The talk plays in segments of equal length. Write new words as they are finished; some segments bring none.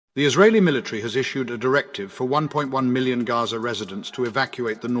The Israeli military has issued a directive for 1.1 million Gaza residents to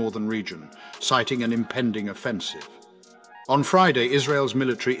evacuate the northern region, citing an impending offensive. On Friday, Israel's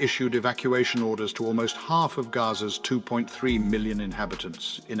military issued evacuation orders to almost half of Gaza's 2.3 million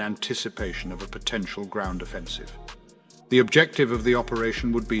inhabitants in anticipation of a potential ground offensive. The objective of the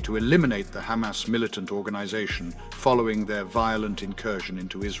operation would be to eliminate the Hamas militant organization following their violent incursion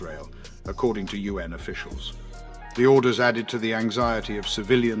into Israel, according to UN officials. The orders added to the anxiety of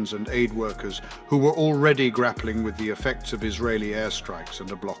civilians and aid workers who were already grappling with the effects of Israeli airstrikes and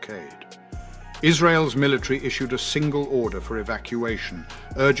a blockade. Israel's military issued a single order for evacuation,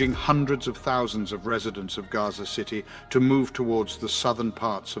 urging hundreds of thousands of residents of Gaza City to move towards the southern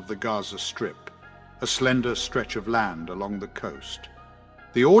parts of the Gaza Strip, a slender stretch of land along the coast.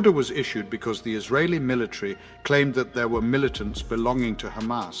 The order was issued because the Israeli military claimed that there were militants belonging to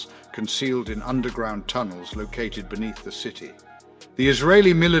Hamas concealed in underground tunnels located beneath the city. The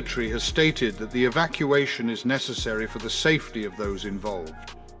Israeli military has stated that the evacuation is necessary for the safety of those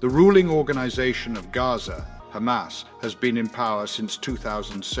involved. The ruling organization of Gaza, Hamas, has been in power since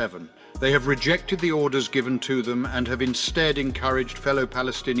 2007. They have rejected the orders given to them and have instead encouraged fellow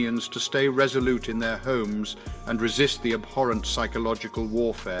Palestinians to stay resolute in their homes and resist the abhorrent psychological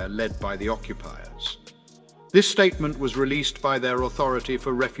warfare led by the occupiers. This statement was released by their Authority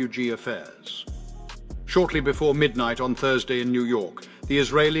for Refugee Affairs. Shortly before midnight on Thursday in New York, the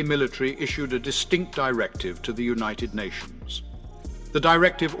Israeli military issued a distinct directive to the United Nations. The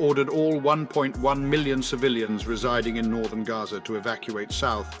directive ordered all 1.1 million civilians residing in northern Gaza to evacuate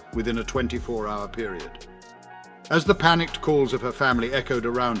south within a 24-hour period. As the panicked calls of her family echoed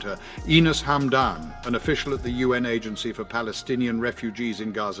around her, Enes Hamdan, an official at the UN Agency for Palestinian Refugees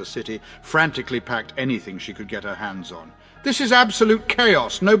in Gaza City, frantically packed anything she could get her hands on. "This is absolute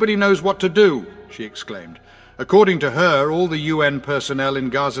chaos. Nobody knows what to do," she exclaimed. According to her, all the UN personnel in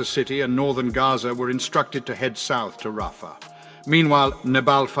Gaza City and northern Gaza were instructed to head south to Rafah. Meanwhile,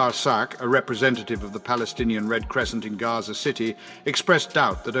 Nabal Farsak, a representative of the Palestinian Red Crescent in Gaza City, expressed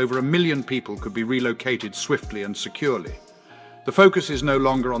doubt that over 1 million people could be relocated swiftly and securely. The focus is no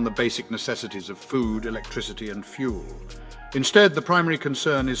longer on the basic necessities of food, electricity and fuel. Instead, the primary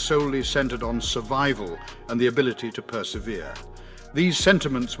concern is solely centered on survival and the ability to persevere. These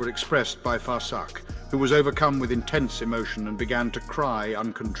sentiments were expressed by Farsak, who was overcome with intense emotion and began to cry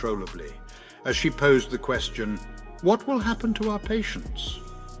uncontrollably. As she posed the question, "What will happen to our patients?"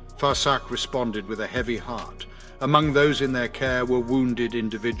 Farsak responded with a heavy heart. Among those in their care were wounded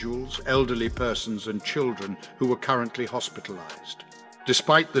individuals, elderly persons and children who were currently hospitalized.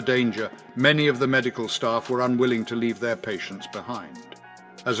 Despite the danger, many of the medical staff were unwilling to leave their patients behind.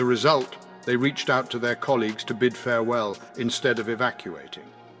 As a result, they reached out to their colleagues to bid farewell instead of evacuating.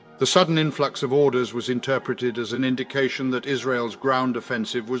 The sudden influx of orders was interpreted as an indication that Israel's ground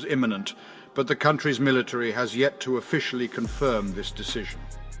offensive was imminent, but the country's military has yet to officially confirm this decision.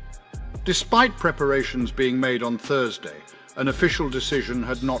 Despite preparations being made on Thursday, an official decision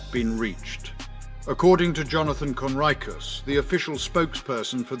had not been reached. According to Jonathan Conricus, the official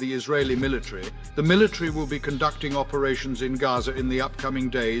spokesperson for the Israeli military, the military will be conducting operations in Gaza in the upcoming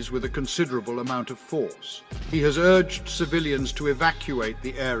days with a considerable amount of force. He has urged civilians to evacuate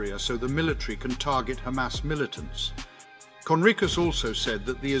the area so the military can target Hamas militants. Conricus also said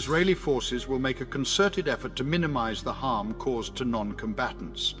that the Israeli forces will make a concerted effort to minimize the harm caused to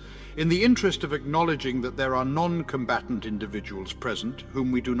non-combatants. In the interest of acknowledging that there are non-combatant individuals present,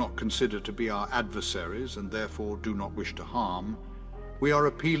 whom we do not consider to be our adversaries and therefore do not wish to harm, we are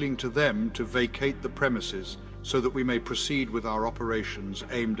appealing to them to vacate the premises so that we may proceed with our operations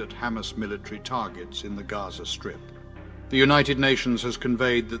aimed at Hamas military targets in the Gaza Strip. The United Nations has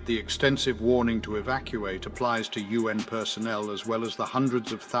conveyed that the extensive warning to evacuate applies to UN personnel as well as the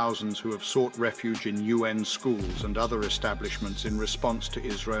hundreds of thousands who have sought refuge in UN schools and other establishments in response to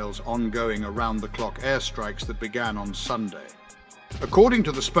Israel's ongoing around-the-clock airstrikes that began on Sunday. According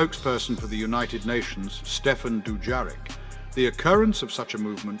to the spokesperson for the United Nations, Stefan Dujarric, the occurrence of such a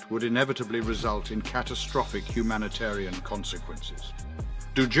movement would inevitably result in catastrophic humanitarian consequences.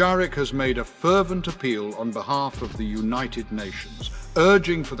 Dujarric has made a fervent appeal on behalf of the United Nations,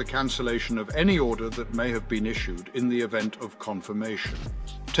 urging for the cancellation of any order that may have been issued in the event of confirmation.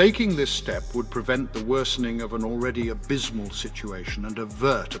 Taking this step would prevent the worsening of an already abysmal situation and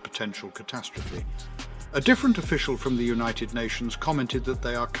avert a potential catastrophe. A different official from the United Nations commented that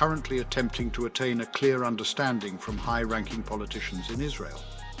they are currently attempting to attain a clear understanding from high-ranking politicians in Israel.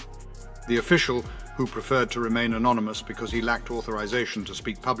 The official, who preferred to remain anonymous because he lacked authorization to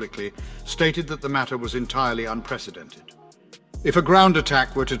speak publicly, stated that the matter was entirely unprecedented. If a ground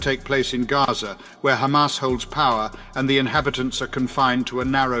attack were to take place in Gaza, where Hamas holds power and the inhabitants are confined to a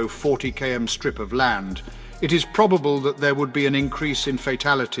narrow 40 km strip of land, it is probable that there would be an increase in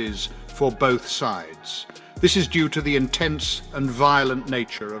fatalities for both sides. This is due to the intense and violent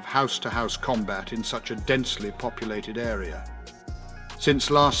nature of house-to-house combat in such a densely populated area.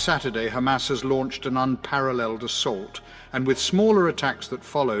 Since last Saturday, Hamas has launched an unparalleled assault, and with smaller attacks that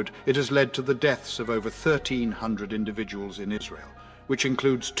followed, it has led to the deaths of over 1,300 individuals in Israel, which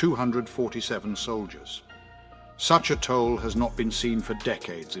includes 247 soldiers. Such a toll has not been seen for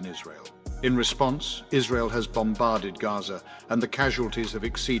decades in Israel. In response, Israel has bombarded Gaza, and the casualties have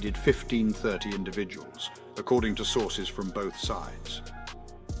exceeded 1,530 individuals, according to sources from both sides.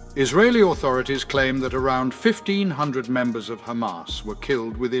 Israeli authorities claim that around 1,500 members of Hamas were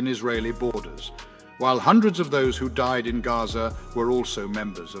killed within Israeli borders, while hundreds of those who died in Gaza were also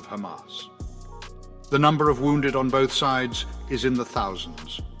members of Hamas. The number of wounded on both sides is in the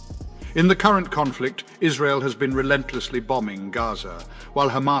thousands. In the current conflict, Israel has been relentlessly bombing Gaza, while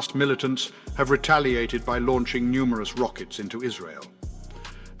Hamas militants have retaliated by launching numerous rockets into Israel.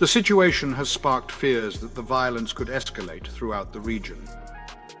 The situation has sparked fears that the violence could escalate throughout the region.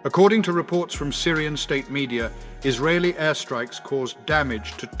 According to reports from Syrian state media, Israeli airstrikes caused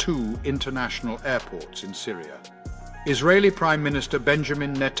damage to 2 international airports in Syria. Israeli Prime Minister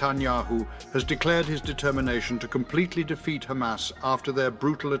Benjamin Netanyahu has declared his determination to completely defeat Hamas after their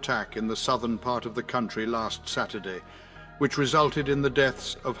brutal attack in the southern part of the country last Saturday, which resulted in the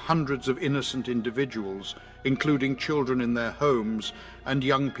deaths of hundreds of innocent individuals, including children in their homes and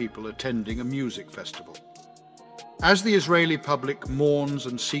young people attending a music festival. As the Israeli public mourns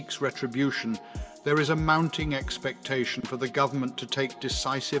and seeks retribution, there is a mounting expectation for the government to take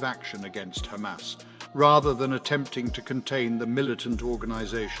decisive action against Hamas, rather than attempting to contain the militant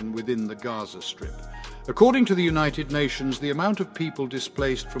organization within the Gaza Strip. According to the United Nations, the amount of people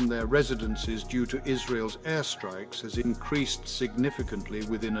displaced from their residences due to Israel's airstrikes has increased significantly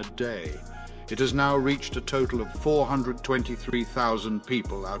within a day. It has now reached a total of 423,000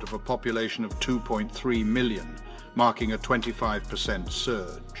 people out of a population of 2.3 million, marking a 25%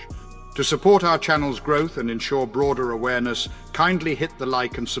 surge. To support our channel's growth and ensure broader awareness, kindly hit the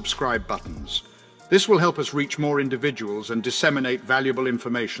like and subscribe buttons. This will help us reach more individuals and disseminate valuable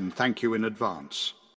information. Thank you in advance.